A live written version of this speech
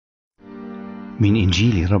من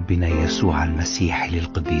إنجيل ربنا يسوع المسيح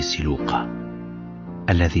للقديس لوقا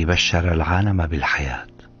الذي بشر العالم بالحياة،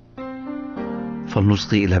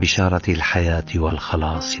 فلنصغي إلى بشارة الحياة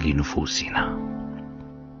والخلاص لنفوسنا.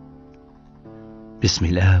 باسم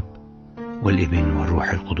الآب والابن والروح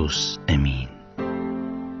القدس، آمين.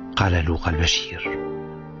 قال لوقا البشير: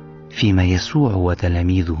 فيما يسوع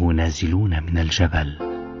وتلاميذه نازلون من الجبل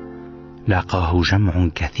لاقاه جمع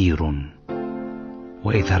كثير،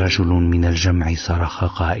 وإذا رجل من الجمع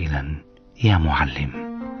صرخ قائلا: يا معلم،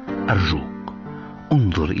 أرجوك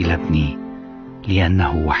انظر إلى ابني،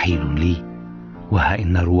 لأنه وحيد لي، وها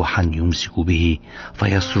إن روحا يمسك به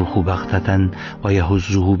فيصرخ بغتة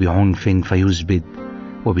ويهزه بعنف فيزبد،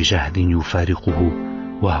 وبجهد يفارقه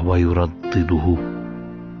وهو يردده،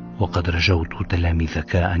 وقد رجوت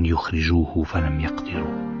تلاميذك أن يخرجوه فلم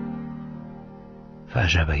يقدروا.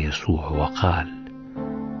 فأجاب يسوع وقال: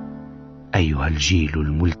 أيها الجيل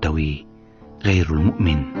الملتوي غير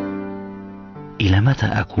المؤمن، إلى متى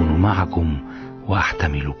أكون معكم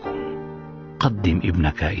وأحتملكم؟ قدم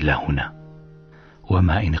ابنك إلى هنا.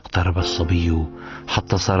 وما إن اقترب الصبي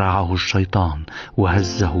حتى صرعه الشيطان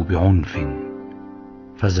وهزه بعنف،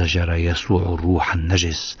 فزجر يسوع الروح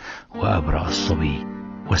النجس وأبرأ الصبي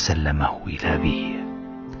وسلمه إلى أبيه.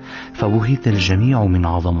 فبهت الجميع من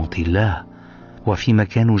عظمة الله، وفيما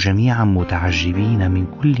كانوا جميعا متعجبين من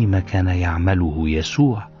كل ما كان يعمله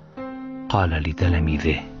يسوع، قال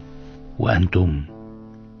لتلاميذه: وأنتم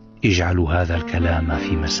اجعلوا هذا الكلام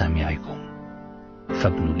في مسامعكم،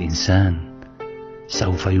 فابن الإنسان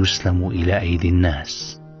سوف يسلم إلى أيدي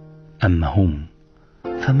الناس. أما هم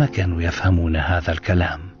فما كانوا يفهمون هذا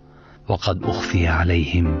الكلام، وقد أخفي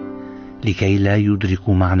عليهم لكي لا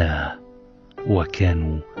يدركوا معناه،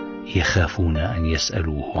 وكانوا يخافون أن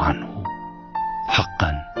يسألوه عنه.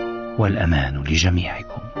 حقا والأمان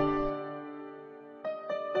لجميعكم.